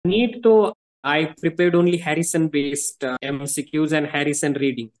NEET, though, I prepared only Harrison-based MCQs and Harrison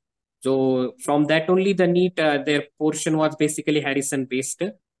reading. So from that only the NEET, their portion was basically Harrison-based.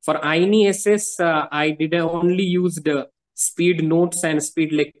 For INISS, I did only use the speed notes and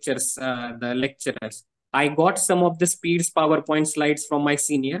speed lectures, the lecturers. I got some of the speeds PowerPoint slides from my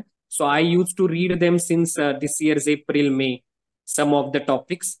senior. So I used to read them since this year's April, May, some of the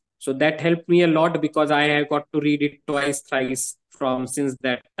topics. So that helped me a lot because I got to read it twice, thrice from since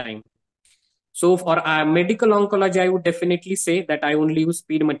that time. So for medical oncology, I would definitely say that I only use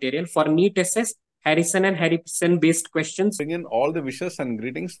speed material. For NEET SS, Harrison and Harrison based questions. Bring in all the wishes and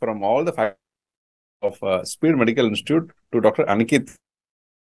greetings from all the faculty of Speed Medical Institute to Dr. Aniket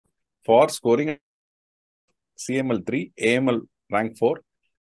for scoring CML 3, AML rank 4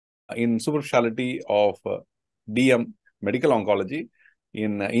 in Super Speciality of DM Medical Oncology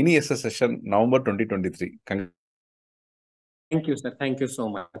in INISS session November 2023. Thank you, sir. Thank you so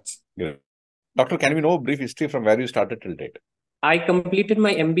much. Good. Doctor, can we know a brief history from where you started till date? I completed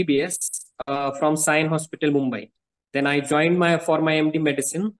my MBBS from Sion Hospital, Mumbai. Then I joined for my MD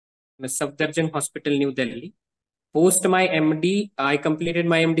medicine in Safdarjung Hospital, New Delhi. Post my MD, I completed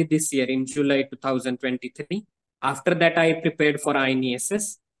my MD this year in July 2023. After that, I prepared for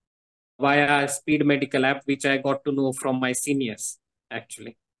INISS via Speed Medical app, which I got to know from my seniors,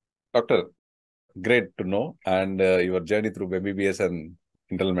 actually. Doctor, great to know, and your journey through MBBS and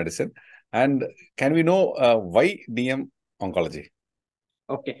internal medicine. And can we know why DM Oncology?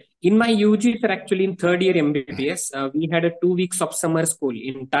 Okay. In my UG, sir, actually in third year MBBS, we had 2 weeks of summer school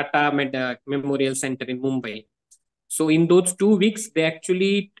in Tata Memorial Center in Mumbai. So in those 2 weeks, they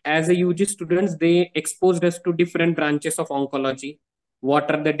actually, as a UG students, they exposed us to different branches of oncology. What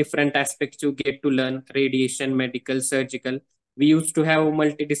are the different aspects you get to learn? Radiation, medical, surgical. We used to have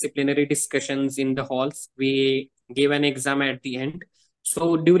multidisciplinary discussions in the halls. We gave an exam at the end.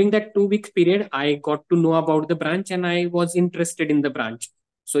 So during that 2 weeks period, I got to know about the branch and I was interested in the branch.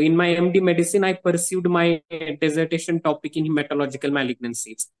 So in my MD medicine, I pursued my dissertation topic in hematological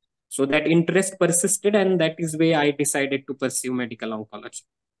malignancies. So that interest persisted, and that is why I decided to pursue medical oncology.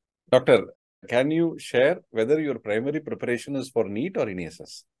 Doctor, can you share whether your primary preparation is for NEET or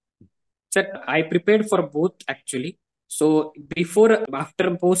INISS? Sir, I prepared for both actually. So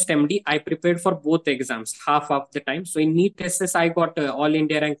after post MD, I prepared for both exams half of the time. So in NEET SS, I got All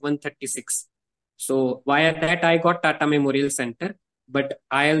India rank 136. So via that, I got Tata Memorial Center. But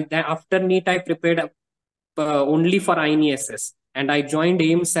after NEET, I prepared only for INISS. And I joined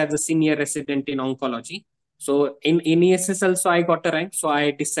AIMS as a senior resident in oncology. So in INISS also, I got a rank. So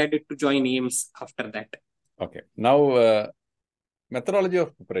I decided to join AIMS after that. Okay. Now, methodology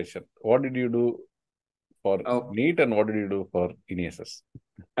of preparation. What did you do for NEET and what did you do for INISS?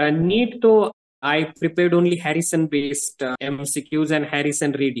 NEET, though, I prepared only Harrison-based MCQs and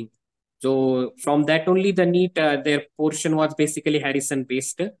Harrison reading. So from that only the NEET, their portion was basically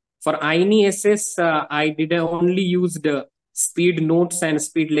Harrison-based. For INISS, I did only use the speed notes and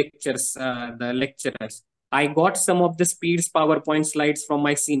speed lectures, the lecturers. I got some of the speeds PowerPoint slides from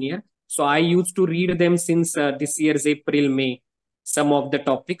my senior. So I used to read them since this year's April, May, some of the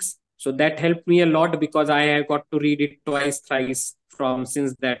topics. So that helped me a lot because I got to read it twice, thrice from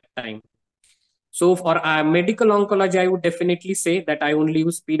since that time. So for medical oncology, I would definitely say that I only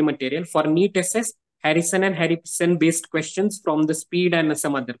use speed material. For NEET SS, Harrison and Harrison based questions from the speed and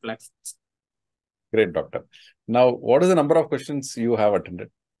some other platforms. Great, doctor. Now, what is the number of questions you have attended?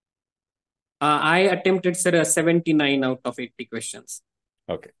 I attempted, sir, 79 out of 80 questions.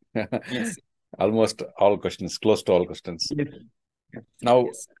 Okay. Yes. Almost all questions, close to all questions. Yes. Now,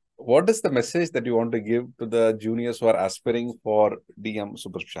 yes, what is the message that you want to give to the juniors who are aspiring for DM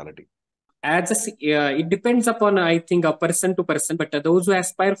Super Speciality? It depends upon, I think, a person to person, but those who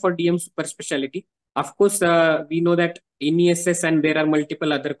aspire for DM Super Speciality, of course, we know that in ESS and there are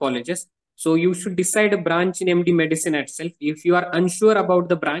multiple other colleges. So you should decide a branch in MD medicine itself. If you are unsure about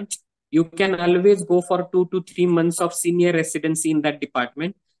the branch, you can always go for 2 to 3 months of senior residency in that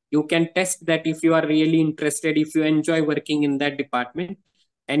department. You can test that if you are really interested, if you enjoy working in that department.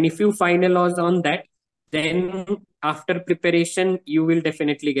 And if you finalize on that, then after preparation, you will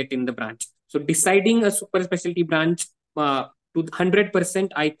definitely get in the branch. So deciding a super specialty branch to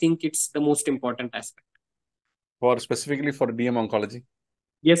 100%, I think it's the most important aspect. Specifically for DM oncology?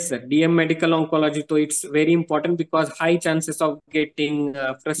 Yes, sir. DM medical oncology, so it's very important because high chances of getting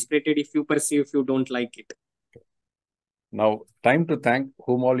frustrated if you pursue, if you don't like it. Now, time to thank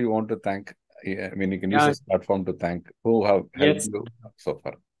whom all you want to thank. I mean, you can use this platform to thank who have helped you so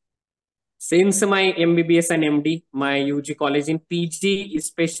far. Since my MBBS and MD, my UG college in PG,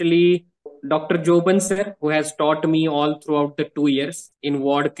 especially Dr. Joban sir, who has taught me all throughout the 2 years in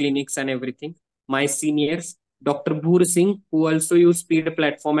ward clinics and everything. My seniors, Dr. Bhoor Singh, who also used Speed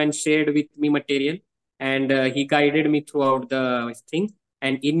platform and shared with me material, and he guided me throughout the thing.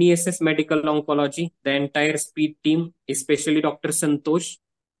 And INISS Medical Oncology, the entire Speed team, especially Dr. Santosh,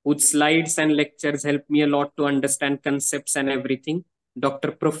 whose slides and lectures helped me a lot to understand concepts and everything.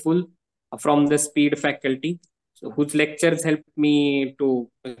 Dr. Praful from the Speed faculty, so whose lectures helped me to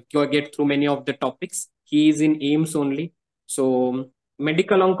get through many of the topics. He is in AIMS only. So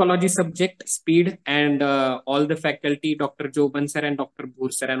medical oncology subject, Speed, and all the faculty, Dr. Joban sir and Dr.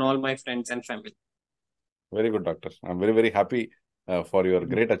 Bhoor sir, and all my friends and family. Very good, doctor. I'm very, very happy for your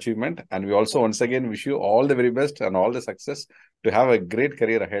great achievement. And we also once again wish you all the very best and all the success to have a great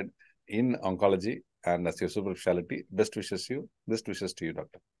career ahead in oncology and as your super specialty. Best wishes to you,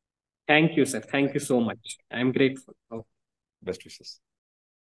 doctor. Thank you, sir. Thank you so much. I'm grateful. Best wishes.